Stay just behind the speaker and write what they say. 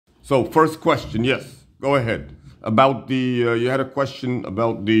So first question, yes, go ahead. About the, you had a question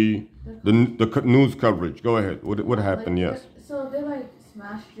about the news coverage. Go ahead. What happened? Yes. So they like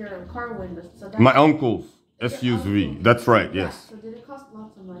smashed your car windows. So My uncle's SUV. That's right. Yeah. Yes. So did it cost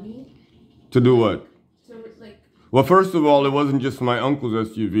lots of money To do what? to like? Well, first of all, it wasn't just my uncle's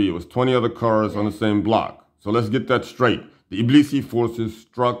SUV. It was 20 other cars on the same block. So let's get that straight. The Iblisi forces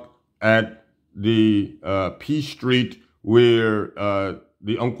struck at the P Street where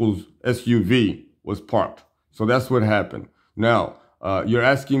the uncle's SUV was parked. So that's what happened. Now, you're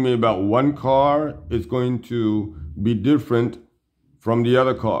asking me about one car is going to be different from the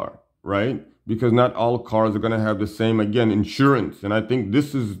other car, right? Because not all cars are going to have the same, again, insurance. And I think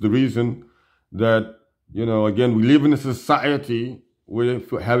this is the reason that, again, we live in a society where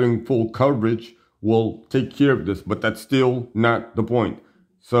having full coverage will take care of this, but that's still not the point.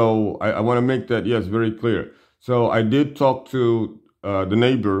 So I want to make that, yes, very clear. So I did talk to the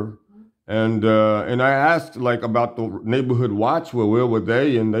neighbor, and I asked like about the neighborhood watch. Well, where were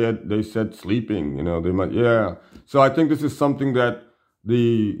they? And they said sleeping. They might, yeah. So I think this is something that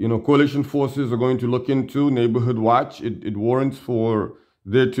the coalition forces are going to look into. Neighborhood watch. It warrants for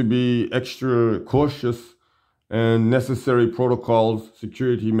there to be extra cautious and necessary protocols,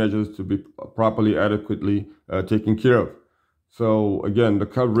 security measures to be properly, adequately taken care of. So again, the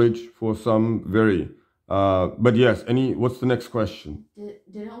coverage for some vary. But yes, what's the next question?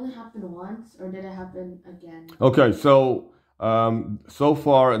 Did it only happen once or did it happen again? Okay, so so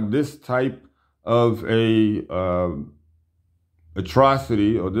far this type of a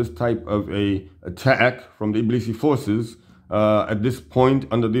atrocity or this type of a attack from the Iblisi forces, at this point,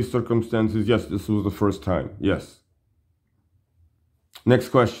 under these circumstances, yes, this was the first time. Yes. Next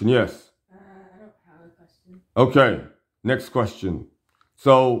question, yes. I don't have a question. Okay, next question.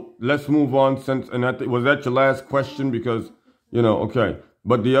 So let's move on was that your last question? Because, okay.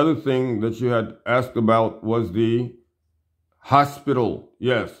 But the other thing that you had asked about was the hospital.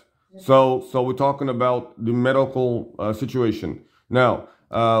 Yes. So we're talking about the medical situation. Now,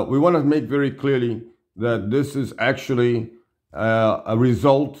 we want to make very clearly that this is actually a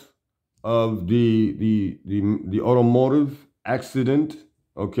result of the automotive accident,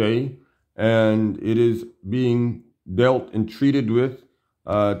 okay? And it is being dealt and treated with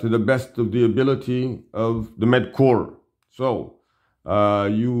to the best of the ability of the Med Corps. So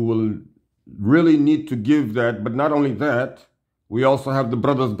you will really need to give that, but not only that, we also have the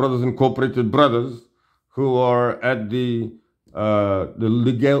Brothers Incorporated brothers who are at the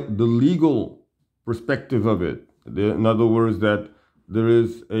legal perspective of it. In other words, that there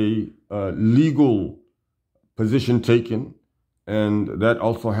is a legal position taken, and that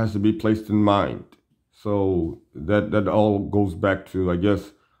also has to be placed in mind. So that all goes back to, I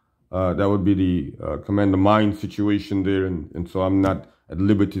guess, that would be the Commander Mine situation there, and so I'm not at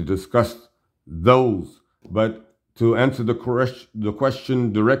liberty to discuss those. But to answer the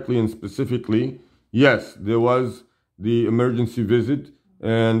question directly and specifically, yes, there was the emergency visit,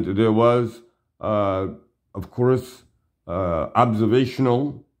 and there was, of course,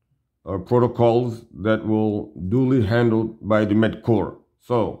 observational protocols that will duly handled by the Med Corps.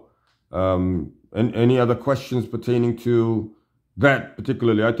 So, and any other questions pertaining to that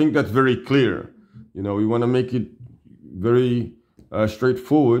particularly? I think that's very clear. We want to make it very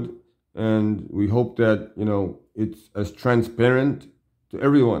straightforward, and we hope that, it's as transparent to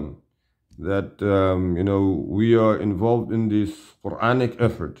everyone that, we are involved in this Quranic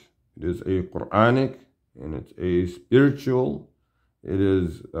effort. It is a Quranic and it's a spiritual. It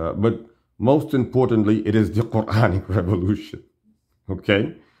is, but most importantly, it is the Quranic revolution.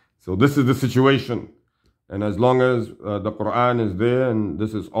 Okay? So this is the situation. And as long as the Quran is there and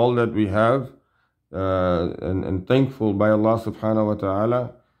this is all that we have, and thankful by Allah subhanahu wa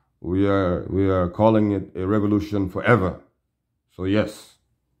ta'ala, we are calling it a revolution forever. So yes.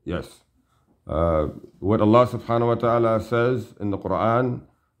 What Allah subhanahu wa ta'ala says in the Quran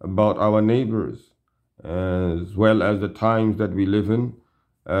about our neighbors, as well as the times that we live in,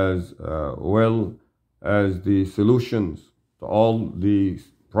 as well as the solutions to all the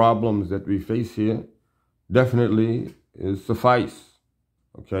problems that we face here, definitely is suffice.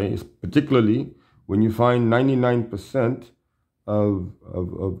 Okay, it's particularly when you find 99% of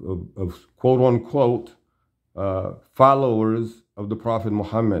quote unquote followers of the Prophet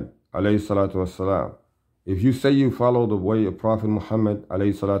Muhammad alayhi salatu wasalam. If you say you follow the way of Prophet Muhammad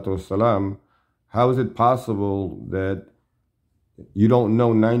alayhi salatu wasalam, how is it possible that you don't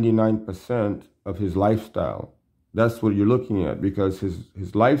know 99% of his lifestyle? That's what you're looking at, because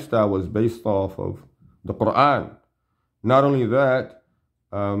his lifestyle was based off of the Quran. Not only that,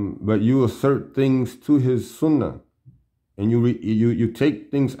 but you assert things to his sunnah and you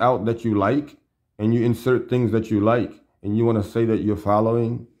take things out that you like, and you insert things that you like, and you want to say that you're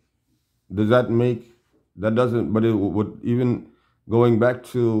following. Does that make, that doesn't, but it would, even going back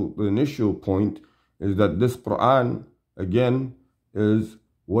to the initial point, is that this Quran, again, is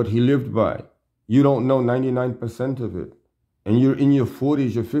what he lived by. You don't know 99% of it. And you're in your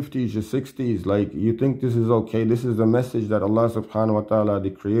 40s, your 50s, your 60s, like you think this is okay. This is the message that Allah subhanahu wa ta'ala, the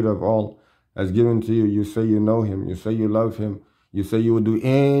creator of all, has given to you. You say you know him. You say you love him. You say you would do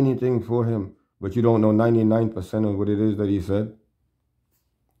anything for him, but you don't know 99% of what it is that he said.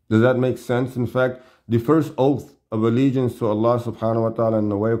 Does that make sense? In fact, the first oath of allegiance to Allah subhanahu wa ta'ala in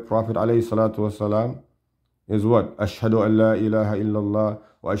the way of Prophet alayhi salatu wasalam is what? Ashhadu an la ilaha illallah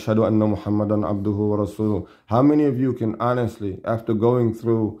wa ashhadu anna Muhammadan abduhu wa rasuluh. How many of you can honestly, after going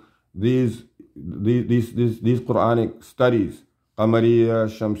through these Quranic studies, Qamariya,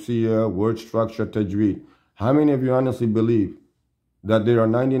 Shamsiya, word structure, tajweed, how many of you honestly believe that there are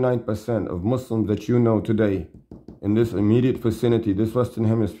 99% of Muslims that you know today in this immediate vicinity, this Western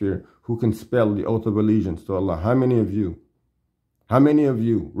Hemisphere, who can spell the oath of allegiance to Allah? How many of you? How many of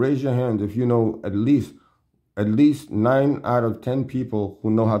you? Raise your hands if you know at least 9 out of 10 people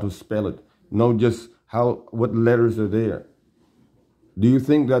who know how to spell it, know just what letters are there. Do you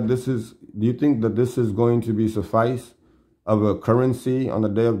think that this is going to be suffice of a currency on the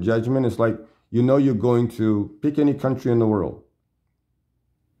day of judgment? It's like, you're going to pick any country in the world.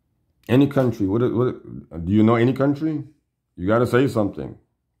 Any country. Do you know any country? You got to say something.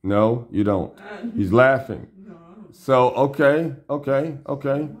 No, you don't. He's laughing. So, okay.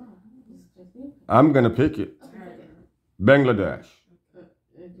 I'm going to pick it. Bangladesh.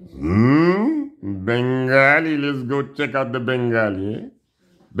 Bengali. Let's go check out the Bengali.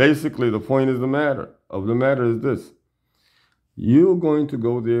 Basically, the point of the matter is this. You're going to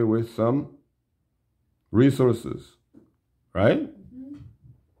go there with some resources, right?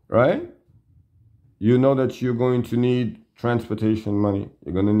 Right? You know that you're going to need transportation money.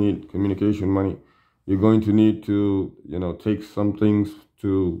 You're going to need communication money. You're going to need to, take some things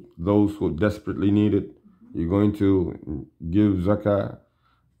to those who desperately need it. You're going to give zakah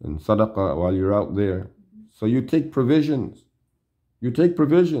and sadaqah while you're out there. So you take provisions.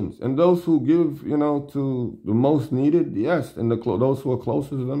 And those who give, to the most needed, yes. And those who are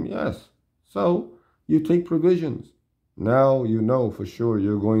closer to them, yes. So you take provisions. Now you know for sure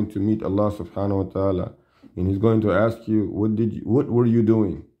you're going to meet Allah subhanahu wa ta'ala. And he's going to ask you, what were you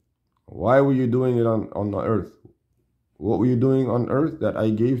doing? Why were you doing it on the earth? What were you doing on earth that I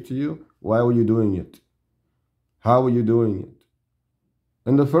gave to you? Why were you doing it? How were you doing it?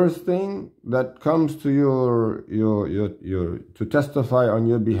 And the first thing that comes to your to testify on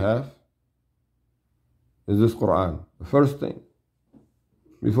your behalf is this Quran. The first thing.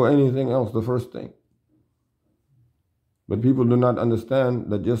 Before anything else, the first thing. But people do not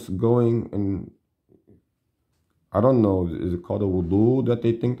understand that just going and, I don't know, is it called a wudu that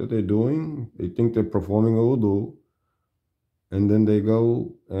they think that they're doing? They think they're performing a wudu. And then they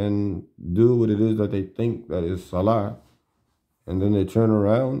go and do what it is that they think that is salah. And then they turn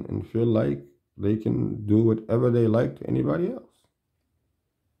around and feel like they can do whatever they like to anybody else.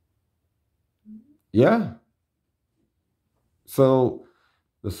 Yeah. So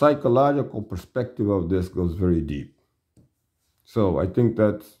the psychological perspective of this goes very deep. So I think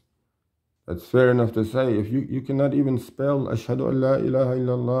that's fair enough to say. If you cannot even spell Ashhadu an la ilaha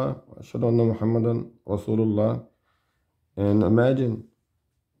illallah, Ashhadu anna Muhammadan Rasulullah, and imagine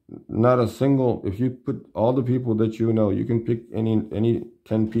not a single, if you put all the people that you know, you can pick any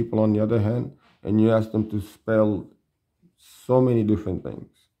 10 people on the other hand, and you ask them to spell so many different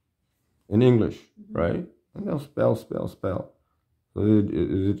things in English, right? And they'll spell. So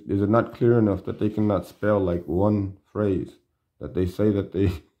is it not clear enough that they cannot spell like one phrase that they say that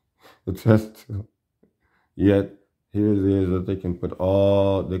they attest to? Yet here it is that they can put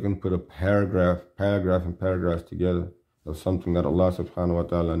a paragraphs together of something that Allah subhanahu wa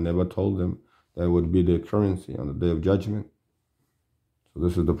ta'ala never told them that would be their currency on the day of judgment. So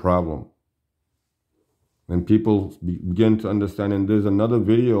this is the problem. When people begin to understand, and there's another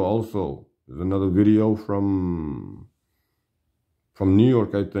video also. There's another video from New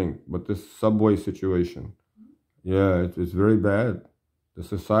York, I think, but this subway situation. Yeah, it's very bad. The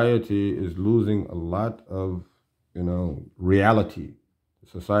society is losing a lot of, reality. The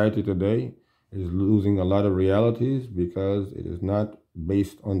society today is losing a lot of realities because it is not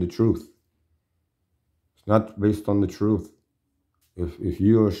based on the truth. It's not based on the truth. If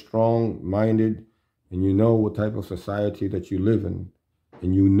you are strong-minded and you know what type of society that you live in,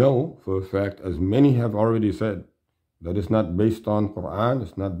 and you know for a fact, as many have already said, that it's not based on Quran,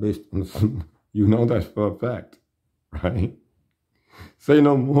 it's not based on, you know that for a fact. right? Say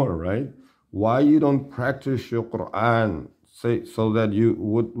no more, right? Why you don't practice your Quran? Say so that you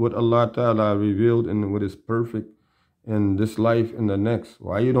what Allah Ta'ala revealed in what is perfect in this life and the next.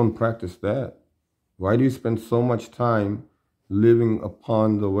 Why you don't practice that? Why do you spend so much time living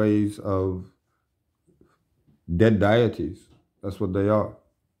upon the ways of dead deities? That's what they are.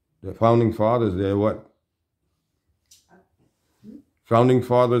 The founding fathers, they're what? Founding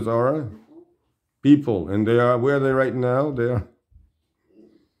fathers are people, and they are, where are they right now? They are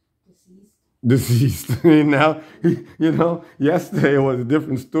deceased. Now, yesterday was a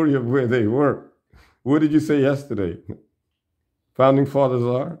different story of where they were. What did you say yesterday? Founding fathers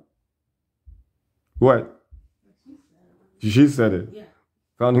are? What? She said it. Yeah.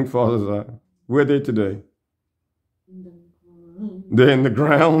 Founding fathers are. Where are they today? They're in the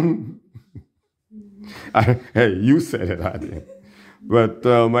ground. Hey, you said it, I didn't. But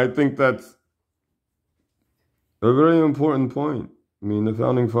I think that's a very important point. I mean, the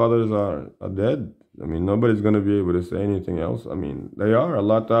founding fathers are dead. I mean, nobody's going to be able to say anything else. I mean, they are.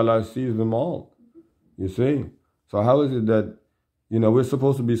 Allah Ta'ala sees them all. You see? So how is it that, we're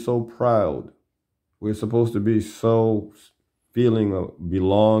supposed to be so proud? We're supposed to be so feeling of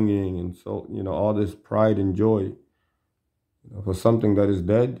belonging and so, all this pride and joy for something that is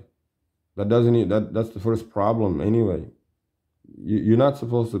dead. That doesn't, that's the first problem anyway. You're not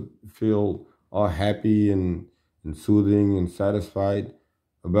supposed to feel all happy and soothing and satisfied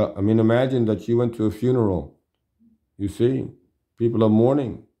about, imagine that you went to a funeral. You see, people are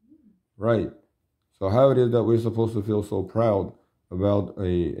mourning, right? So how it is that we're supposed to feel so proud about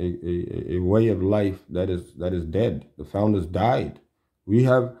a way of life that is dead? The founders died. We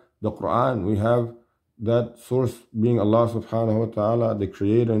have the Quran. We have that source being Allah subhanahu wa ta'ala, the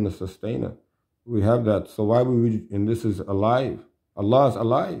creator and the sustainer. We have that. So why would we, and this is alive. Allah is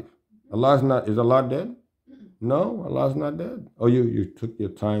alive. Allah is not, is Allah dead? No, Allah is not dead. Oh, you took your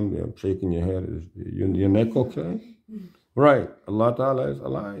time there, shaking your head. Is your neck okay? Right. Allah Ta'ala is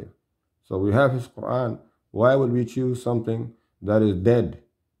alive. So we have His Quran. Why would we choose something that is dead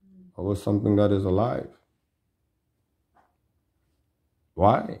over something that is alive?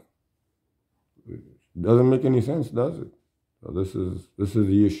 Why? It doesn't make any sense, does it? So this is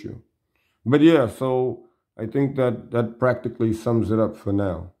the issue. But yeah, so I think that practically sums it up for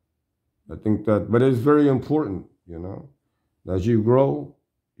now. I think that, but it's very important, as you grow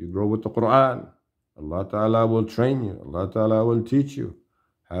with the Quran. Allah Ta'ala will train you. Allah Ta'ala will teach you.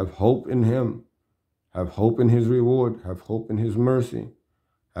 Have hope in Him. Have hope in His reward. Have hope in His mercy.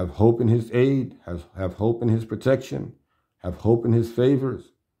 Have hope in His aid. Have hope in His protection. Have hope in His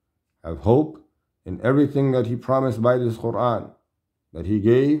favors. Have hope in everything that He promised by this Quran, that He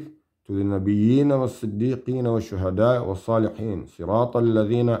gave to the Nabiyyin wa Siddiqeen wa Shuhada wa Salihin. Sirata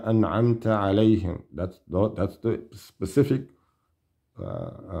alladhina an'amta alayhim. That's the specific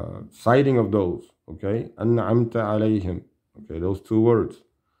citing of those. Okay, an'amta alayhim. Okay, those two words.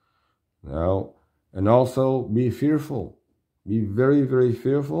 Now, and also be fearful. Be very, very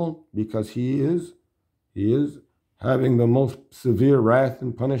fearful, because He is having the most severe wrath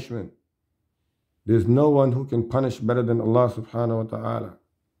and punishment. There's no one who can punish better than Allah subhanahu wa ta'ala.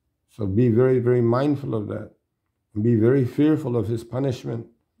 So be very, very mindful of that. And be very fearful of His punishment.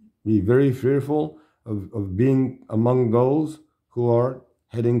 Be very fearful of being among those who are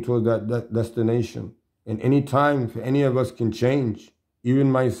heading toward that destination. And any time, if any of us can change,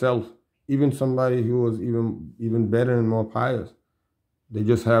 even myself, even somebody who was even better and more pious, they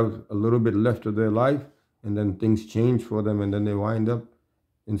just have a little bit left of their life, and then things change for them, and then they wind up,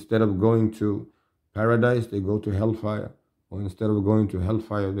 instead of going to paradise, they go to hellfire. Or instead of going to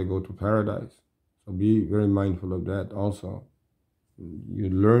hellfire, they go to paradise. So be very mindful of that also. You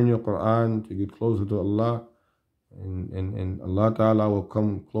learn your Quran to get closer to Allah, and Allah Ta'ala will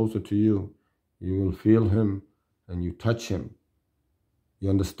come closer to you. You will feel Him and you touch Him. You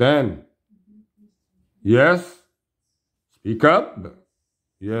understand? Yes? Speak up.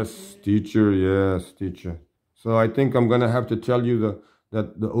 Yes, teacher. Yes, teacher. So I think I'm going to have to tell you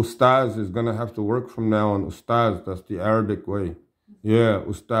that the ustaz is going to have to work from now on. Ustaz, that's the Arabic way. Yeah,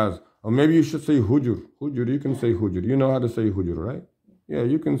 ustaz. Or maybe you should say hujur. Hujur, you can say hujur. You know how to say hujur, right? Yeah,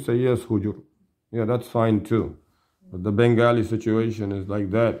 you can say yes, hujur. Yeah, that's fine too. But the Bengali situation is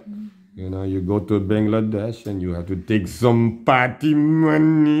like that. You go to Bangladesh and you have to take some party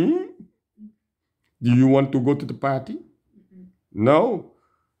money. Do you want to go to the party? No?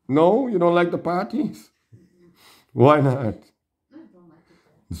 No, you don't like the parties? Why not?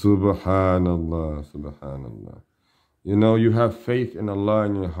 Subhanallah, subhanallah. You have faith in Allah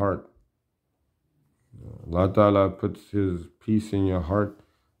in your heart. Allah Ta'ala puts His peace in your heart,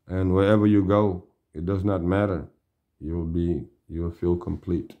 and wherever you go, it does not matter. you'll feel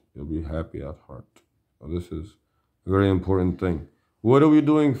complete. You'll be happy at heart. So this is a very important thing. What are we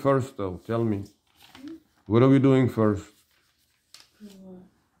doing first, though? Tell me. What are we doing first?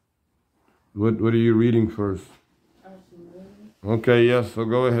 What are you reading first? Okay, yes, so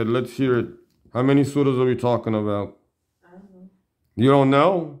go ahead. Let's hear it. How many surahs are we talking about? I don't know. You don't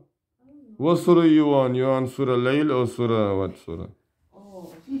know? What surah you on? You on Surah Layl or Surah what surah?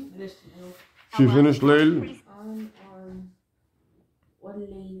 Oh, she finished it. She finished Layl? On what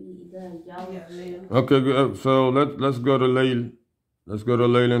lady the yellow? Okay, good. So let's go to Layl. Let's go to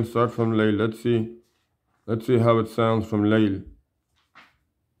Layl and start from Layl. Let's see how it sounds from Layl.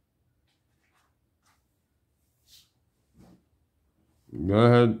 Go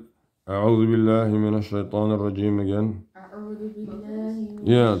ahead. أعوذ بالله من الشيطان الرجيم again.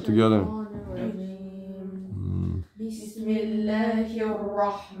 Yeah, together. بسم الله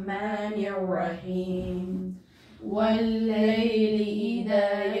الرحمن الرحيم والليل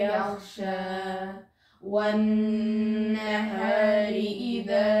إذا يغشى والنهار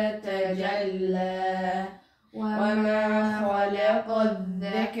إذا تجلى وما خلق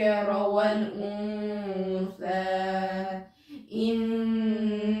الذكر والأنثى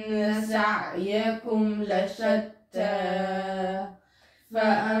إن سعيكم لشتى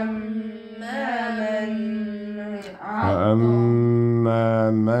فأما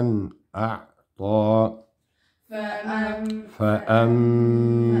من أعطى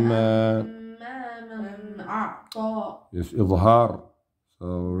فأما من أعطى. It's إظهار. So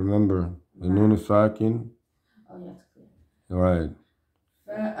remember the noon is sakin. Oh, yes, clear. All right.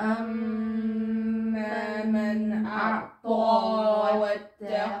 فأما من أعطى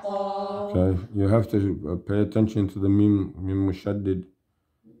واتقى. Okay, you have to pay attention to the mim mushaddid.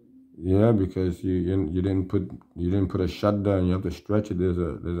 Yeah, because you didn't put a shadda and you have to stretch it. There's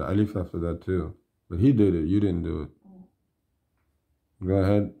an alif after that too. But he did it. You didn't do it. Go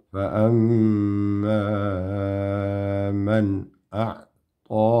ahead. فأما من أعطى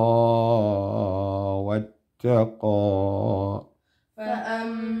واتقى.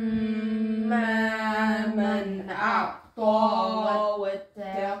 فأما من أعطى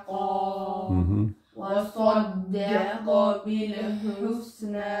واتقى وصدق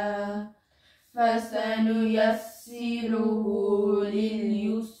بالحسنى فسنيسره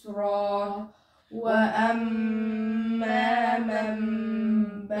لليسرى وأما من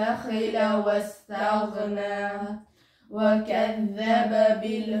بخل واستغنى وكذب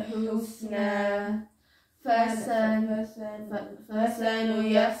بالحسنى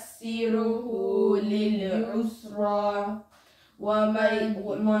فسنيسره للعسرى وما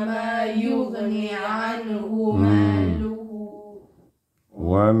يغني عنه ماله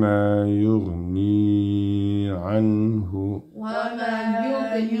وما يغني عنه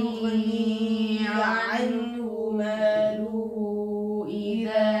ماله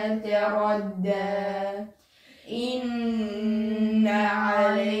إذا تردى إن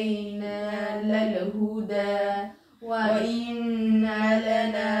علينا للهدى وإن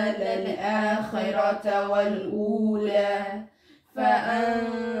لنا للآخرة والأولى فأنذرتكم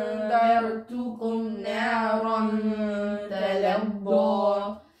نارا تلظى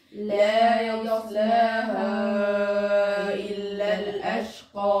لا يصلاها إلا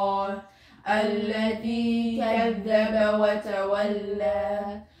الأشقى الذي كذب وتولى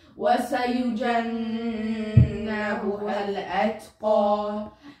وسيجنبها الأتقى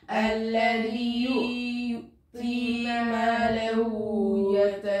الذي يؤتي ماله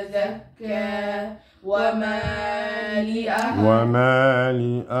يتزكى وما لأحد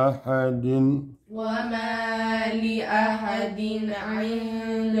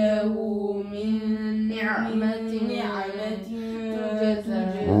عنده من نعمة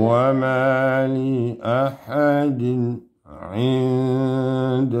تجزى وما لأحد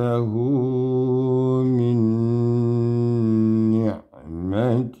عنده من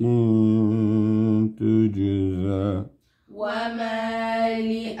نعمة تجزى وما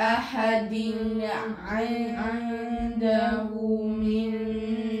لأحد عنده من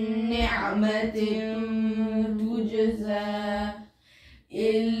نعمة تجزى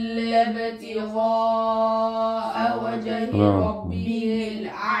إلا ابتغاء وجه ربه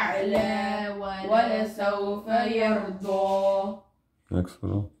الأعلى ولسوف يرضى.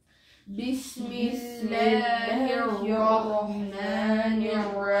 بسم الله الرحمن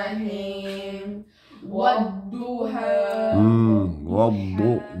الرحيم والضحى.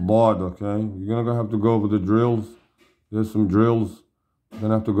 ضاد, okay? You're gonna have to go over the drills. There's some drills. You're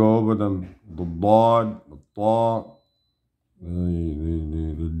gonna have to go over them. The ضاد, the Ta,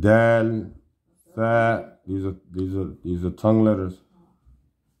 the Dal, Fa. These are tongue letters.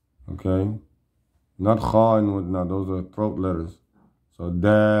 Okay? Not kha and whatnot. Those are throat letters. So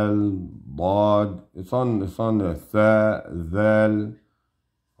dal, bod. It's on there. Tha, zal,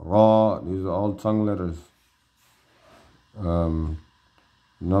 ra. These are all tongue letters.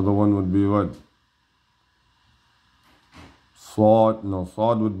 Another one would be what? Sad. No,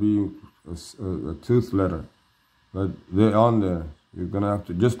 sad would be a tooth letter. But they're on there. You're going to have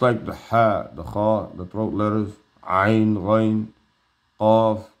to, just like the ha, the kha, the throat letters, ayn, ghayn,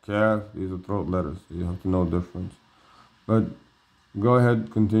 qaf, kaf, these are throat letters. So you have to know the difference. But go ahead,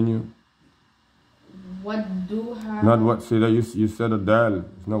 continue. What duha? Not what, see that you said a dal.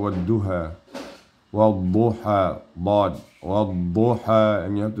 It's not what duha. Wal-duha, bod. Wal-duha,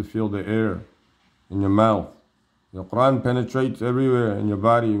 and you have to feel the air in your mouth. The Quran penetrates everywhere in your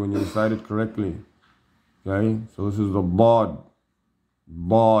body when you recite it correctly. Okay, so this is the bod.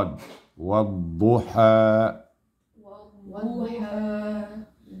 Bod. Wal-duha. والضحى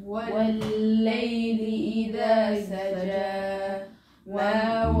والليل إذا سجى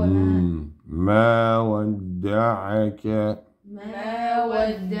ما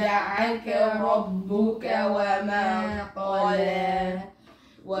ودعك ربك وما قلى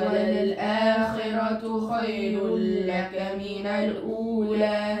وللآخرة خير لك من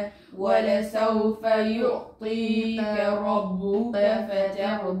الأولى ولسوف يعطيك ربك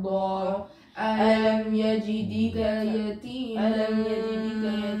فترضى ألم يجدك يتيما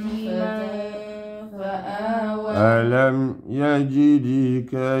فآوى ألم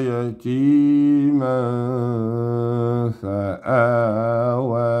يجدك يتيما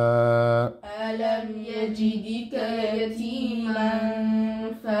فآوى ألم يجدك يتيما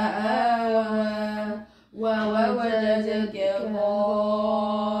فآوى ووجدك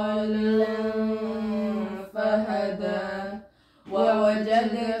ضالا فهدى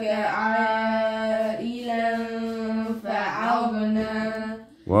ووجدك عائلا فأغنى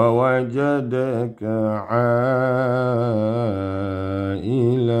ووجدك عائلا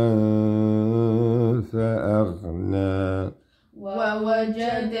فأغنى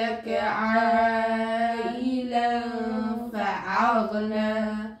ووجدك عائلا فأغنى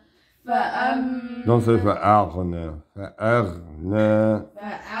Don't say فأغنى. فأغنى.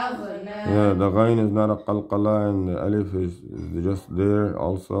 Yeah, the ghain is not a qalqala and the alif is just there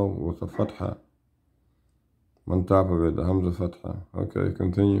also with a fatha. On top of it, the hamza fatha. Okay,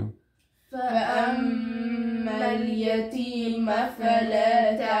 continue. فأما اليتيم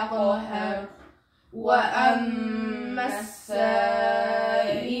فلا تقهر وأما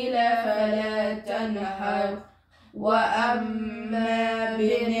السائل فلا تنهر وأما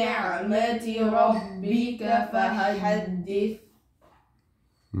بنعمة ربك فحدث.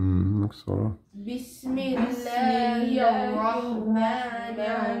 بسم الله الرحمن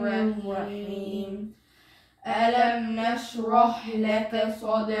الرحيم ألم نشرح لك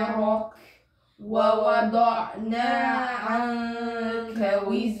صدرك ووضعنا عنك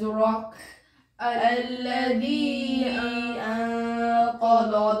وزرك الذي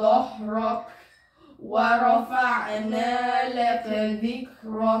أنقض ظهرك ورفعنا لك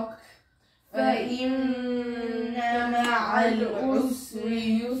ذكرك فإن مع العسر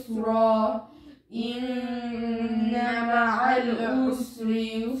يسرا إن مع العسر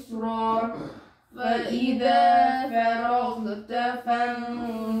يسرا فإذا فرغت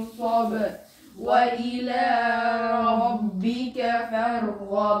فانصب وإلى ربك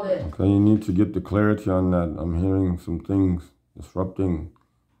فارغب. Okay, you need to get the clarity on that. I'm hearing some things disrupting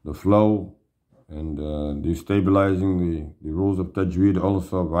the flow and destabilizing the rules of tajweed,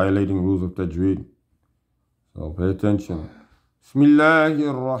 also violating rules of tajweed. So pay attention.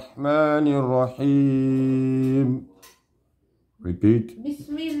 Bismillahir Rahmanir Rahim. Repeat.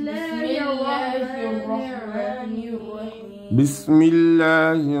 Bismillahirrahmanirrahim.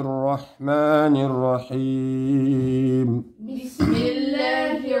 Bismillahirrahmanirrahim.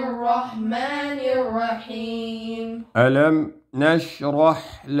 Bismillahirrahmanirrahim. Alam nashrah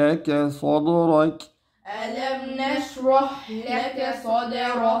laka sadrak. Alam nashrah laka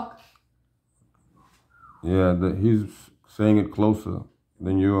sadrak. Yeah, he's saying it closer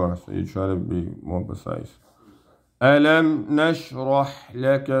than you are, so you try to be more precise. ألم نشرح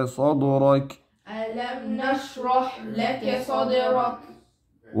لك صدرك ألم نشرح لك صدرك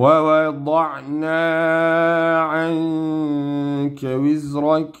ووضعنا عنك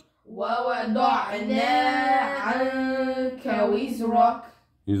وزرك ووضعنا عنك وزرك.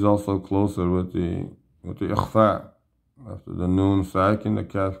 He's also closer with the إخفاء. After the noon sakin, the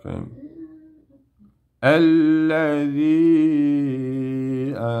kaf came. الذي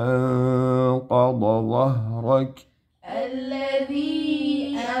أنقض ظهرك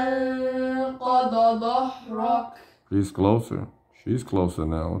الذي أنقض ظهرك. He's closer. She's closer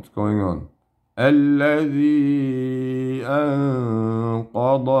now. What's going on? الذي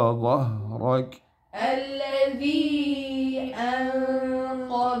أنقض ظهرك الذي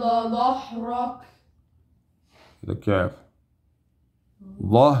أنقض ظهرك الكاف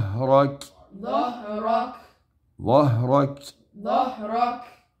ظهرك ظهرك ظهرك ظهرك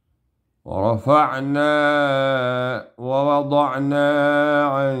ورفعنا ووضعنا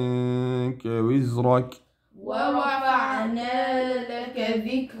عنك وزرك ورفعنا لك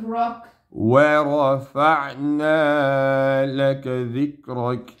ذكرك ورفعنا لك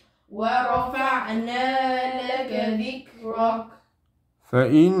ذكرك ورفعنا لك ذكرك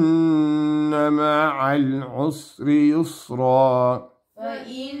فإن مع العسر يسرا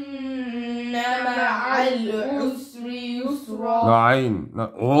فإن مع العسر يسرا لا عين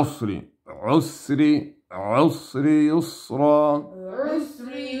لا عسر يسرا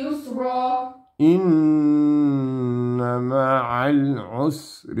عسر يسرا إن مع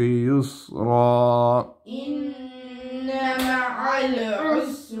العسر يسرا إن مع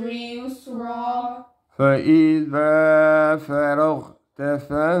العسر يسرا فإذا فرغت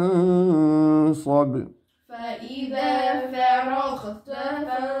فانصب فإذا فرغت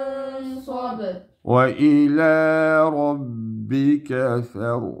فانصب وإلى ربك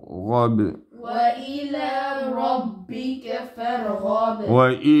فارغب وإلى ربك فارغب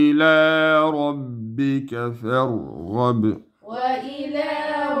وإلى ربك فارغب وإلى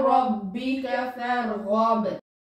ربك فارغب